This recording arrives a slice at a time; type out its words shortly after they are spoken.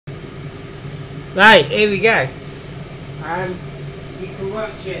Right, here we go. You can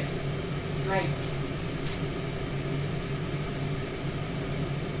watch it. Like,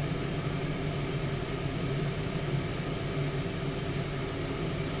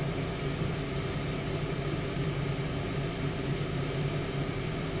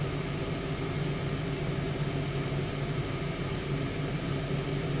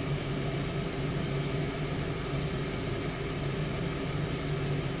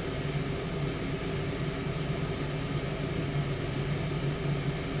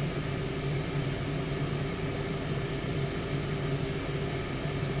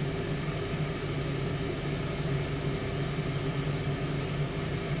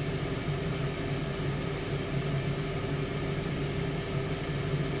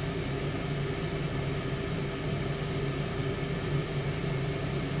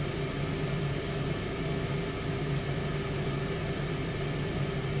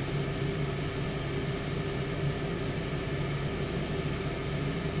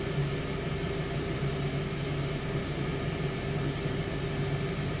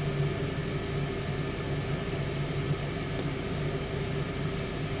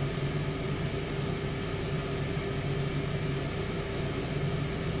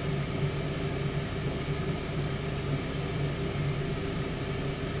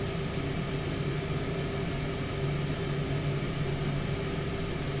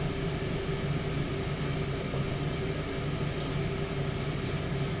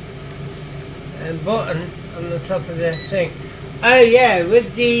 button on the top of the thing. Oh yeah,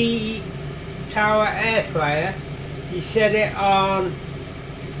 with the tower air fryer, you set it on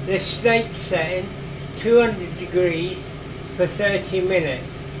the steak setting, 200 degrees for 30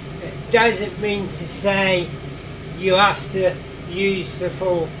 minutes. It doesn't mean to say you have to use the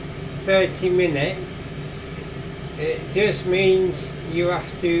full 30 minutes. It just means you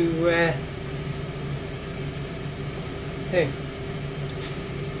have to thing.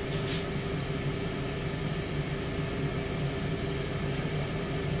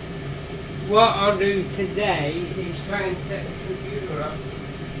 What I'll do today is try and set the computer up.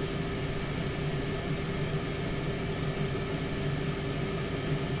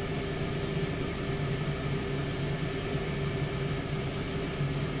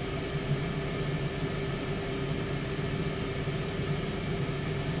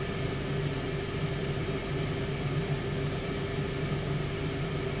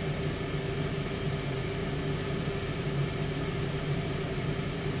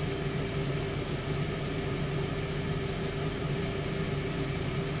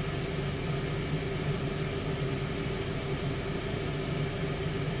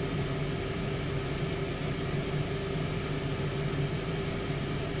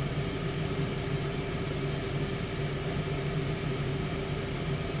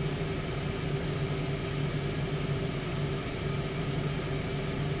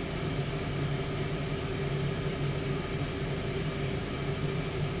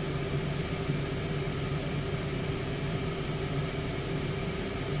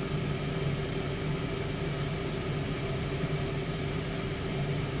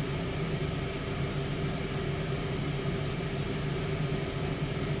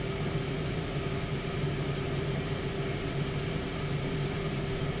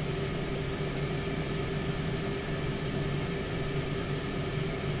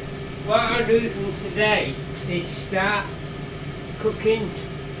 What I'll do from today is start cooking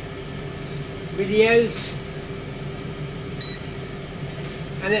videos,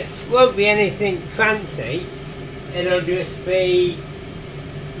 and it won't be anything fancy. It'll just be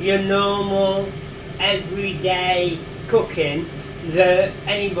your normal everyday cooking that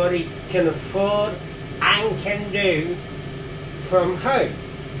anybody can afford and can do from home,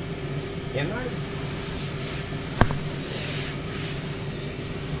 you know.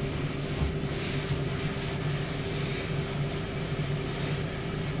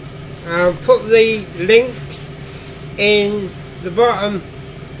 I'll put the link in the bottom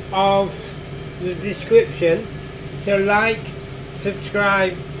of the description to like,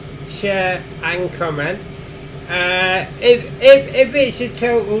 subscribe, share and comment. If it's a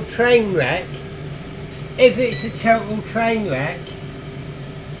total train wreck,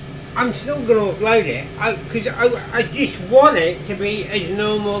 I'm still going to upload it because I just want it to be as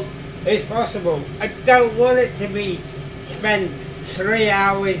normal as possible. I don't want it to be spend 3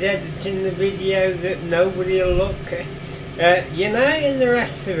 hours editing the video that nobody will look at, you know, and the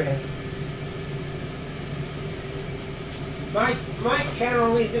rest of it. My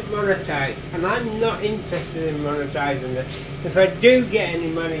channel isn't monetized, and I'm not interested in monetizing it. If I do get any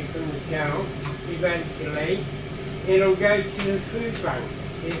money from the channel, eventually, it'll go to the food bank.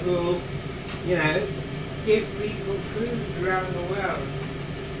 It will you know, give people food around the world.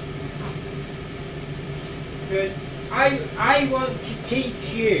 Because I want to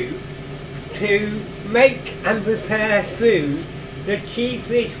teach you to make and prepare food the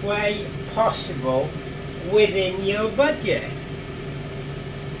cheapest way possible within your budget.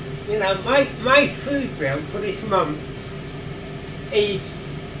 You know, my food bill for this month is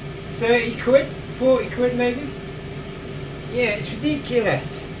 30 quid, 40 quid maybe. Yeah, it's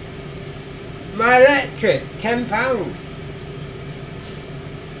ridiculous. My electric, £10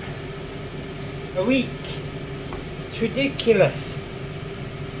 a week. It's ridiculous.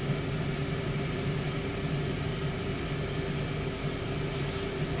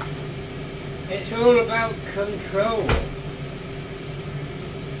 It's all about control.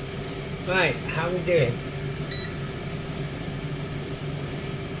 Right, how we doing?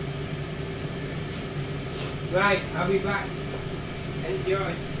 Right, I'll be back.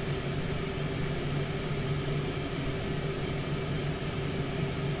 Enjoy.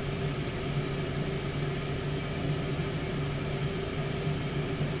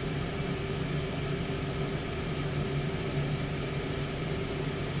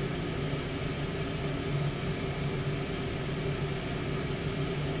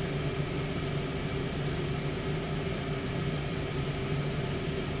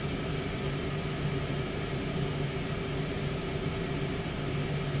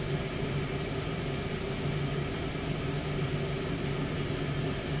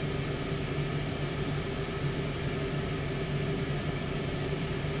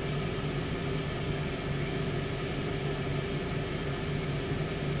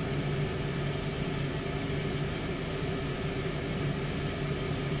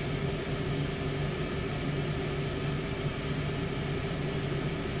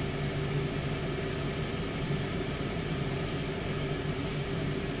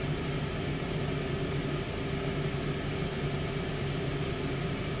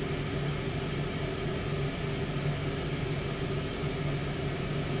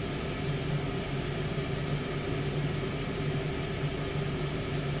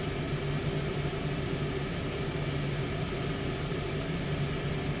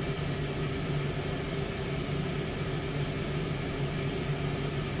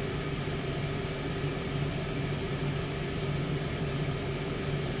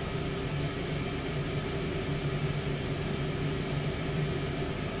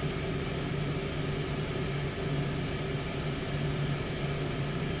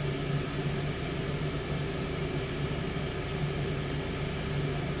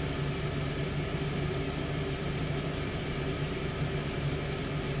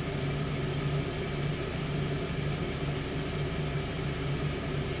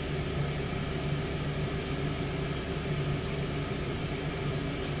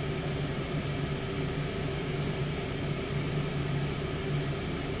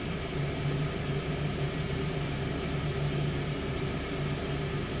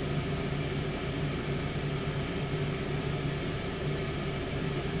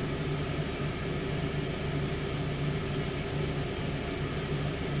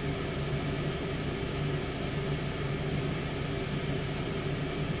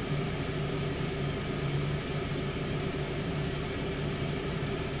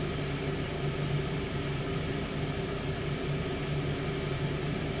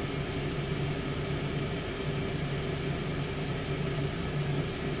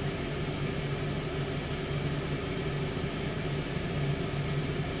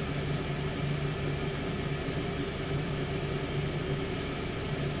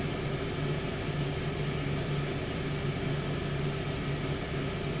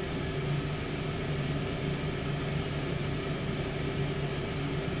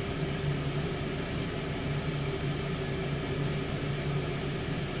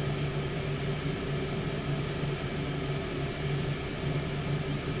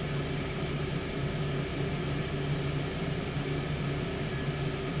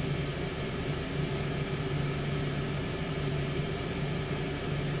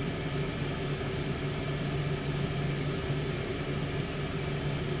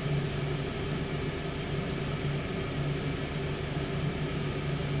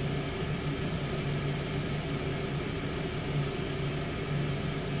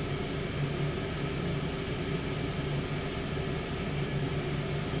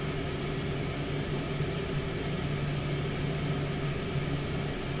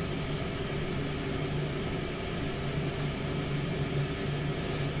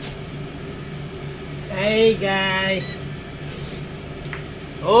 Hey guys.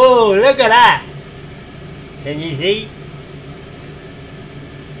 Oh, look at that. Can you see?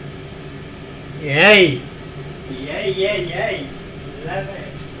 Yay! Yay, yay, yay! Love it.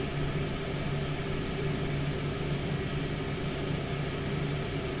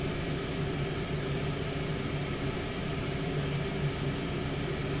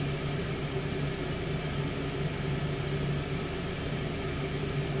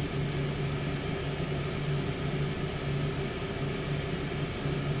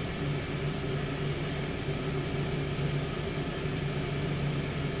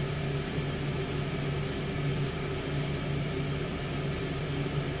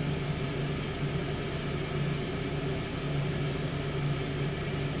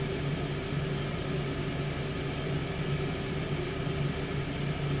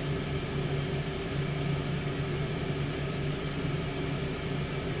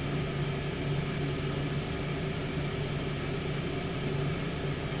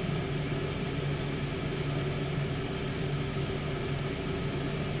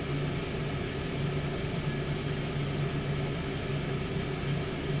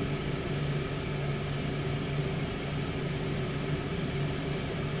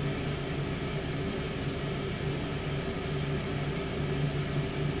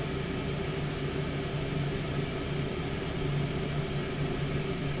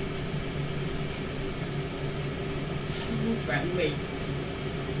 Bamix.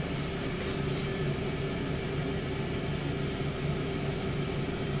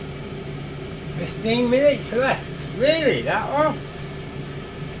 15 minutes left. Really? That long?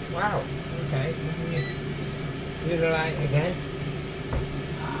 Wow. Okay. Do the light again.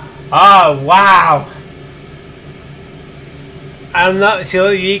 Oh, wow. I'm not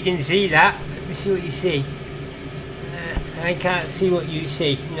sure you can see that. Let me see what you see. I can't see what you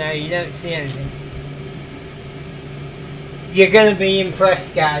see. No, you don't see anything. You're going to be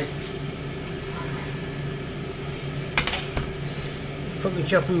impressed, guys. Put my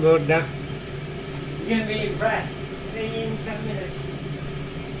chopping board down. You're going to be impressed. See you in 10 minutes.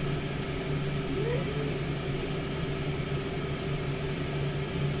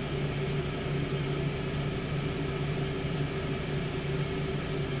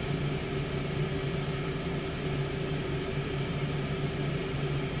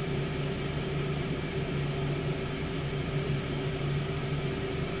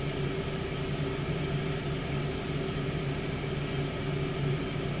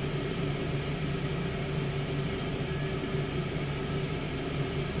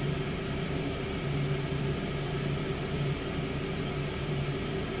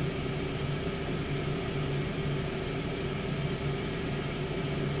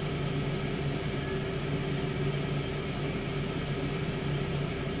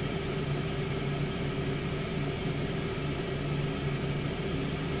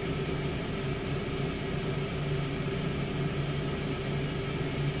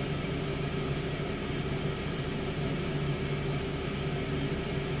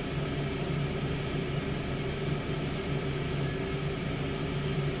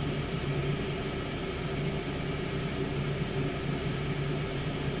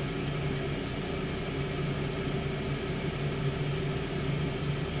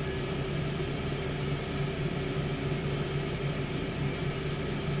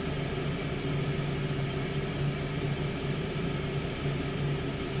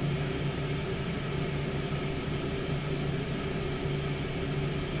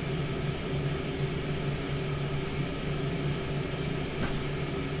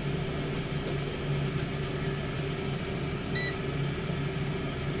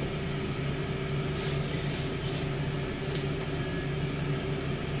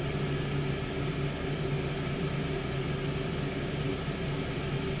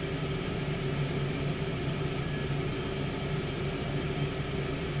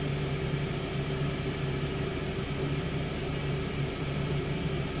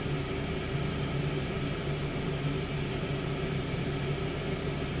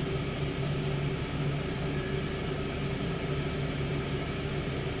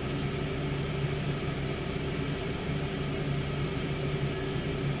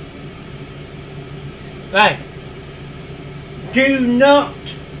 Right. Do not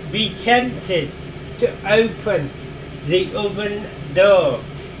be tempted to open the oven door.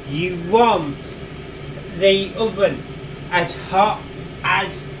 You want the oven as hot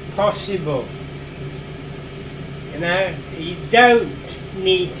as possible. You know, you don't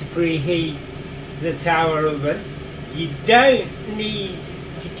need to preheat the tower oven. You don't need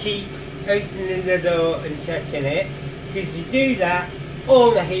to keep opening the door and checking it, because you do that,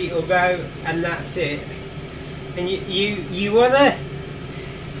 all the heat will go and that's it. And you want it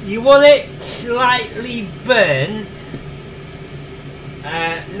slightly burn,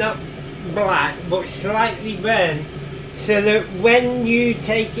 not black but slightly burnt, so that when you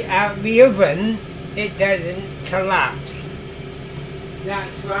take it out of the oven it doesn't collapse.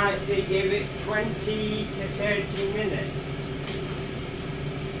 That's why I say give it 20 to 30 minutes.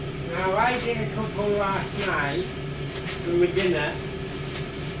 Now I did a couple last night for my dinner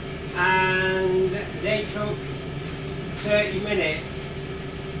and they took 30 minutes,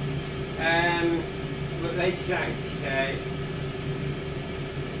 but they sank, so.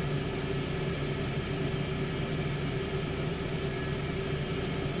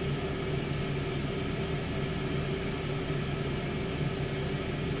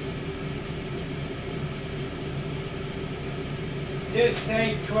 Just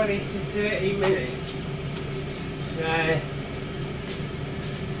say 20 to 30 minutes. So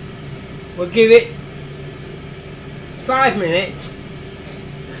we'll give it 5 minutes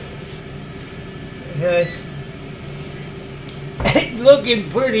because it's looking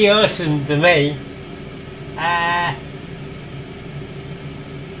pretty awesome to me.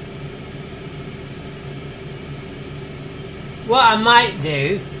 What I might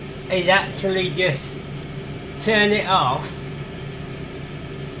do is actually just turn it off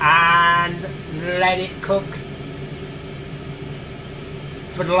and let it cook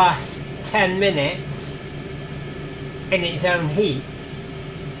for the last 10 minutes in its own heat,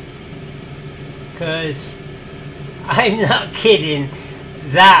 because I'm not kidding,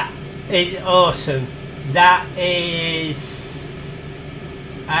 that is awesome. That is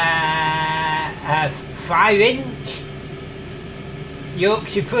a 5-inch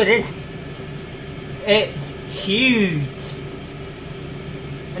Yorkshire pudding. It's huge.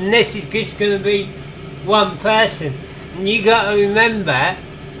 And this is just going to be one person. And you got to remember,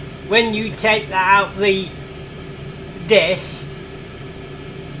 when you take that out the dish,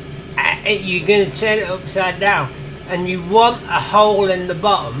 you're going to turn it upside down. And you want a hole in the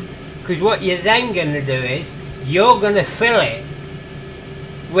bottom, because what you're then going to do is, you're going to fill it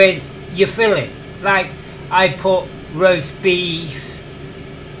with your filling. Like, I put roast beef,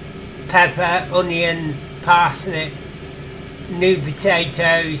 pepper, onion, parsnip, new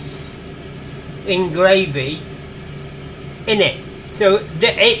potatoes in gravy in it, so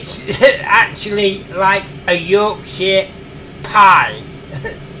it's actually like a Yorkshire pie,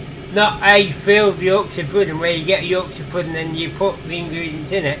 not a filled Yorkshire pudding where you get a Yorkshire pudding and you put the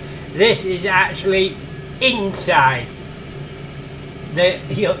ingredients in it. This is actually inside the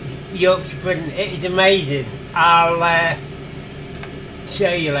Yorkshire pudding. It is amazing. I'll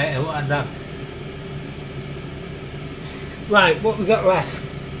show you later what I've done. Right, what we got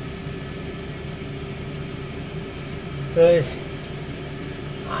left? Because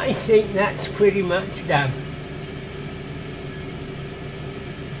I think that's pretty much done.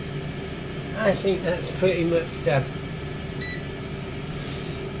 I think that's pretty much done.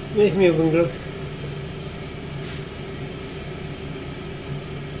 Where's my oven glove?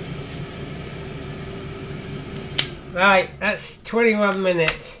 Right, that's 21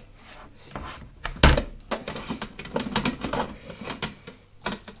 minutes.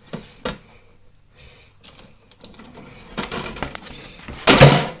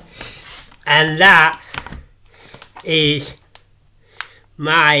 And that is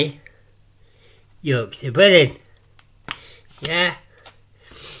my Yorkshire pudding. Yeah.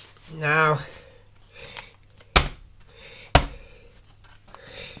 Now,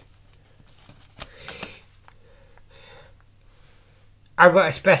 I've got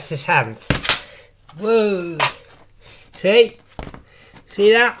asbestos hands. Whoa. See?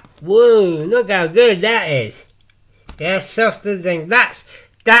 See that? Whoa, look how good that is. Yeah, softer than that's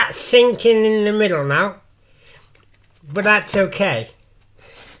sinking in the middle now. But that's okay,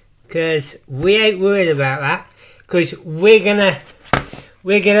 because we ain't worried about that, because we're gonna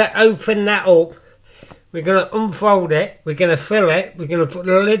open that up, we're gonna unfold it, we're gonna fill it, we're gonna put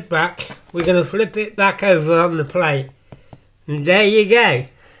the lid back, we're gonna flip it back over on the plate, and there you go.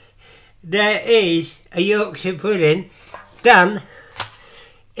 There is a Yorkshire pudding done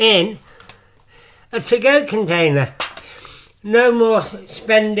in a to-go container. No more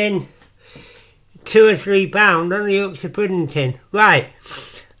spending £2 or £3 on a Yorkshire pudding tin. Right,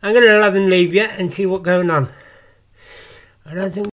 I'm going to love and leave you and see what's going on. I don't think